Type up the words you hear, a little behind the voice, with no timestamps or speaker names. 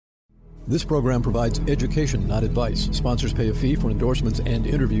This program provides education, not advice. Sponsors pay a fee for endorsements and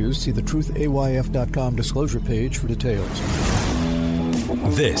interviews. See the truthayf.com disclosure page for details.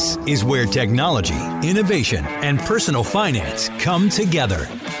 This is where technology, innovation, and personal finance come together.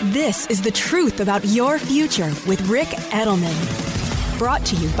 This is The Truth About Your Future with Ric Edelman. Brought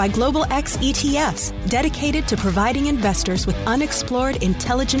to you by Global X ETFs, dedicated to providing investors with unexplored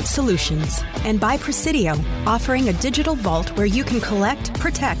intelligent solutions. And by Presidio, offering a digital vault where you can collect,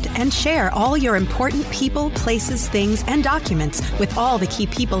 protect, and share all your important people, places, things, and documents with all the key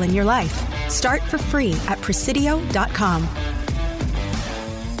people in your life. Start for free at Presidio.com.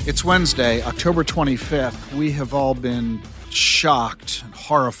 It's Wednesday, October 25th. We have all been shocked and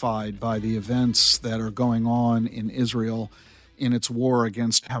horrified by the events that are going on in Israel in its war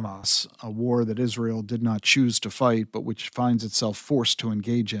against Hamas, a war that Israel did not choose to fight, but which finds itself forced to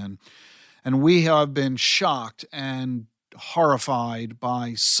engage in. And we have been shocked and horrified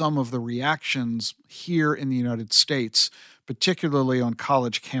by some of the reactions here in the United States, particularly on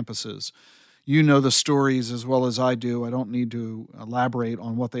college campuses. You know the stories as well as I do. I don't need to elaborate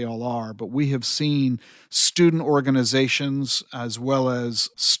on what they all are, but we have seen student organizations as well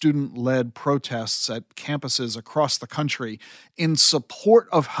as student-led protests at campuses across the country in support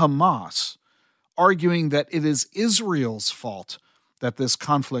of Hamas, arguing that it is Israel's fault that this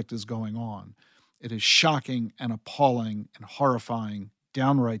conflict is going on. It is shocking and appalling and horrifying,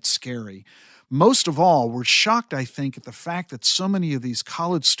 downright scary. Most of all, we're shocked, I think, at the fact that so many of these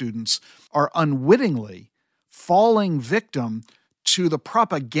college students are unwittingly falling victim to the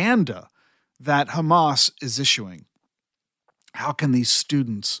propaganda that Hamas is issuing. How can these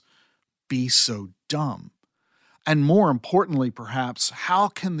students be so dumb? And more importantly, perhaps, how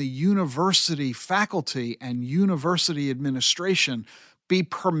can the university faculty and university administration be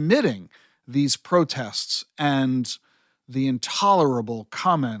permitting these protests and the intolerable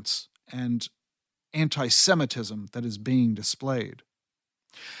comments and anti-Semitism that is being displayed?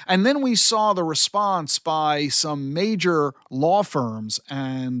 And then we saw the response by some major law firms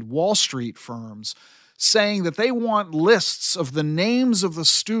and Wall Street firms saying that they want lists of the names of the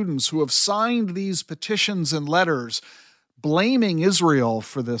students who have signed these petitions and letters blaming Israel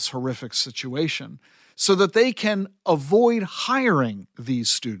for this horrific situation so that they can avoid hiring these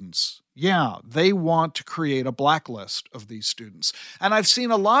students. Yeah, they want to create a blacklist of these students. And I've seen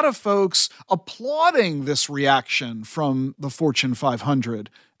a lot of folks applauding this reaction from the Fortune 500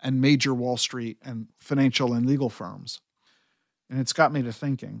 and major Wall Street and financial and legal firms. And it's got me to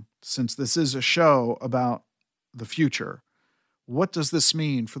thinking, since this is a show about the future, what does this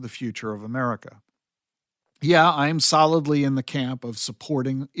mean for the future of America? Yeah, I am solidly in the camp of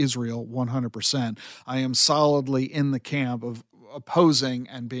supporting Israel 100%. I am solidly in the camp of opposing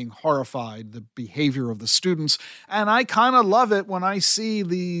and being horrified the behavior of the students. And I kind of love it when I see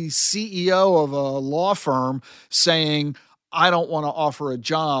the CEO of a law firm saying, I don't want to offer a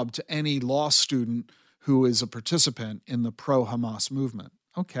job to any law student who is a participant in the pro-Hamas movement.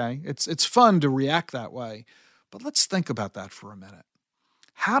 Okay, it's fun to react that way, but let's think about that for a minute.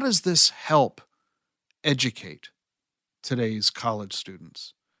 How does this help educate today's college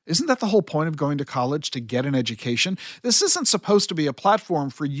students? Isn't that the whole point of going to college, to get an education? This isn't supposed to be a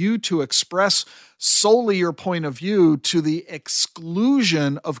platform for you to express solely your point of view to the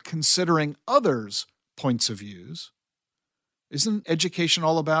exclusion of considering others' points of views. Isn't education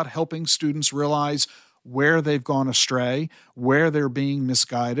all about helping students realize where they've gone astray, where they're being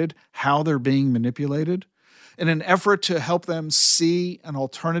misguided, how they're being manipulated? In an effort to help them see an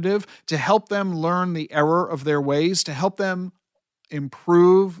alternative, to help them learn the error of their ways, to help them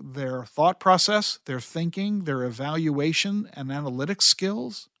improve their thought process, their thinking, their evaluation and analytic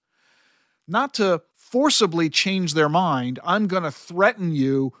skills. Not to forcibly change their mind. I'm going to threaten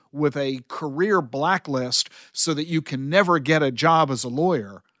you with a career blacklist so that you can never get a job as a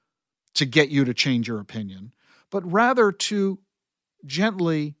lawyer to get you to change your opinion, but rather to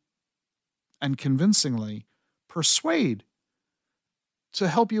gently and convincingly persuade, to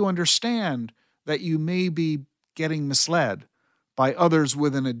help you understand that you may be getting misled by others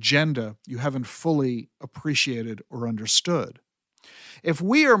with an agenda you haven't fully appreciated or understood. If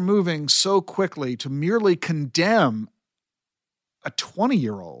we are moving so quickly to merely condemn a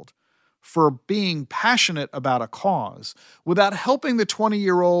 20-year-old for being passionate about a cause without helping the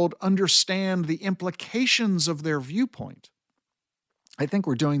 20-year-old understand the implications of their viewpoint, I think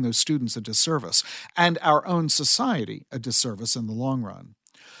we're doing those students a disservice and our own society a disservice in the long run.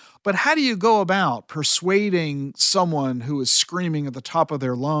 But how do you go about persuading someone who is screaming at the top of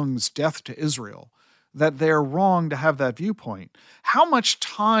their lungs, death to Israel, that they're wrong to have that viewpoint? How much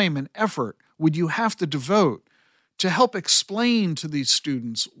time and effort would you have to devote to help explain to these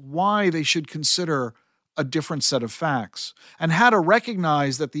students why they should consider a different set of facts and how to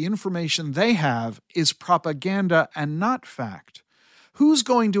recognize that the information they have is propaganda and not fact. Who's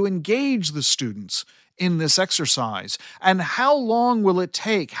going to engage the students in this exercise? And how long will it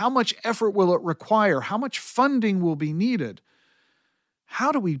take? How much effort will it require? How much funding will be needed?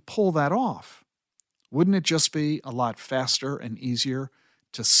 How do we pull that off? Wouldn't it just be a lot faster and easier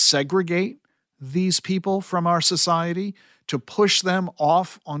to segregate these people from our society, to push them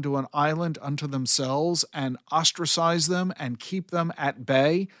off onto an island unto themselves and ostracize them and keep them at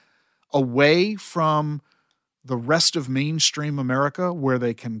bay, away from the rest of mainstream America where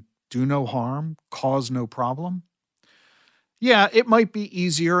they can do no harm, cause no problem? Yeah, it might be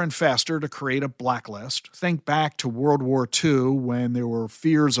easier and faster to create a blacklist. Think back to World War II when there were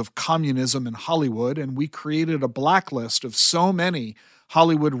fears of communism in Hollywood, and we created a blacklist of so many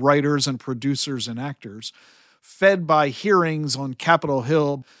Hollywood writers and producers and actors, fed by hearings on Capitol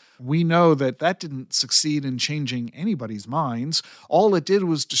Hill. We know that didn't succeed in changing anybody's minds. All it did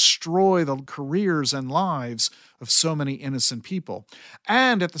was destroy the careers and lives of so many innocent people.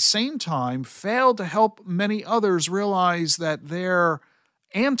 And at the same time, failed to help many others realize that their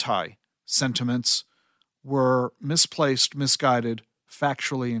anti-sentiments were misplaced, misguided,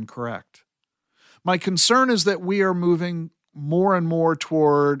 factually incorrect. My concern is that we are moving more and more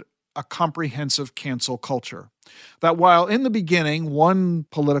toward a comprehensive cancel culture. That while in the beginning one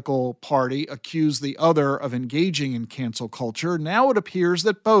political party accused the other of engaging in cancel culture, now it appears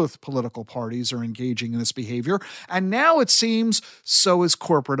that both political parties are engaging in this behavior, and now it seems so is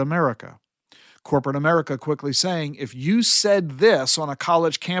corporate America. Corporate America quickly saying, if you said this on a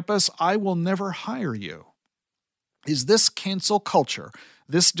college campus, I will never hire you. Is this cancel culture,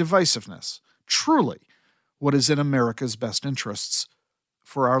 this divisiveness, truly what is in America's best interests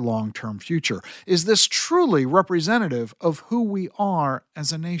for our long-term future? Is this truly representative of who we are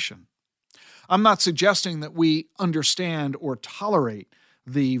as a nation? I'm not suggesting that we understand or tolerate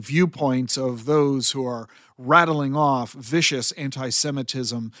the viewpoints of those who are rattling off vicious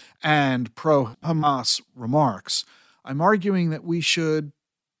anti-Semitism and pro-Hamas remarks. I'm arguing that we should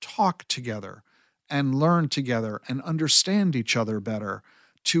talk together and learn together and understand each other better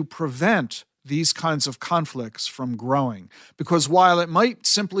to prevent these kinds of conflicts from growing. Because while it might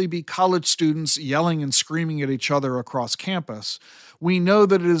simply be college students yelling and screaming at each other across campus, we know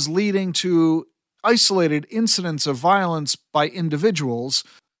that it is leading to isolated incidents of violence by individuals,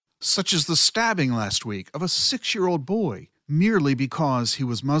 such as the stabbing last week of a 6-year-old boy merely because he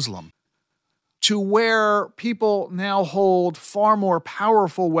was Muslim, to where people now hold far more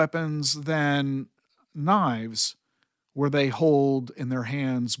powerful weapons than knives, where they hold in their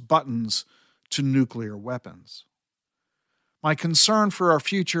hands buttons to nuclear weapons. My concern for our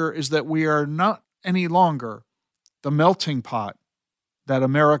future is that we are not any longer the melting pot that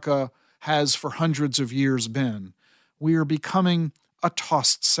America has for hundreds of years been. We are becoming a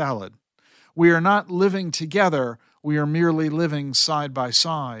tossed salad. We are not living together. We are merely living side by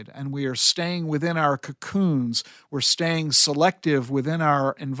side, and we are staying within our cocoons. We're staying selective within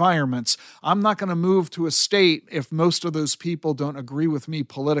our environments. I'm not going to move to a state if most of those people don't agree with me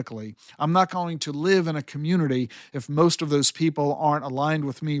politically. I'm not going to live in a community if most of those people aren't aligned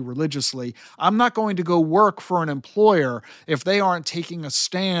with me religiously. I'm not going to go work for an employer if they aren't taking a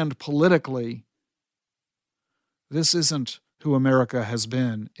stand politically. This isn't who America has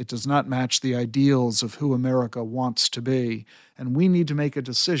been. It does not match the ideals of who America wants to be, and we need to make a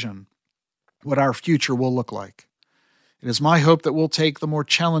decision what our future will look like. It is my hope that we'll take the more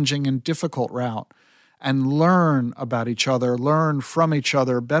challenging and difficult route and learn about each other, learn from each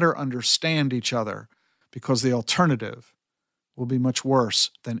other, better understand each other, because the alternative will be much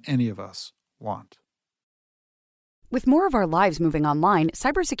worse than any of us want. With more of our lives moving online,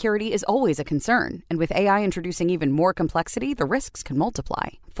 cybersecurity is always a concern. And with AI introducing even more complexity, the risks can multiply.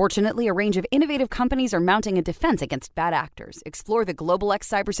 Fortunately, a range of innovative companies are mounting a defense against bad actors. Explore the Global X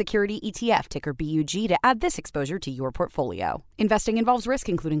Cybersecurity ETF, ticker BUG, to add this exposure to your portfolio. Investing involves risk,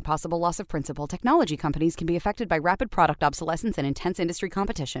 including possible loss of principal. Technology companies can be affected by rapid product obsolescence and intense industry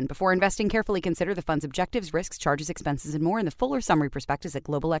competition. Before investing, carefully consider the fund's objectives, risks, charges, expenses, and more in the fuller summary prospectus at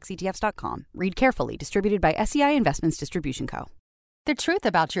globalxetfs.com. Read carefully. Distributed by SEI Investments Distribution Co. The Truth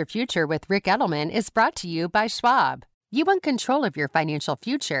About Your Future with Rick Edelman is brought to you by Schwab. You want control of your financial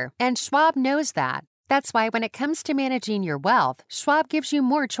future, and Schwab knows that. That's why when it comes to managing your wealth, Schwab gives you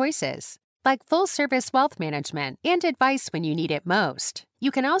more choices, like full-service wealth management and advice when you need it most. You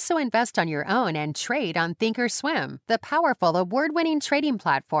can also invest on your own and trade on Thinkorswim, the powerful award-winning trading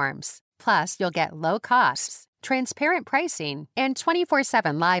platforms. Plus, you'll get low costs, transparent pricing, and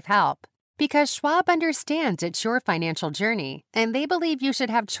 24/7 live help. Because Schwab understands it's your financial journey, and they believe you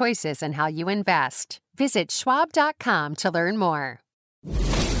should have choices in how you invest. Visit schwab.com to learn more.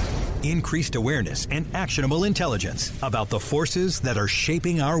 Increased awareness and actionable intelligence about the forces that are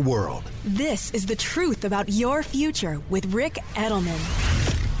shaping our world. This is The Truth About Your Future with Ric Edelman.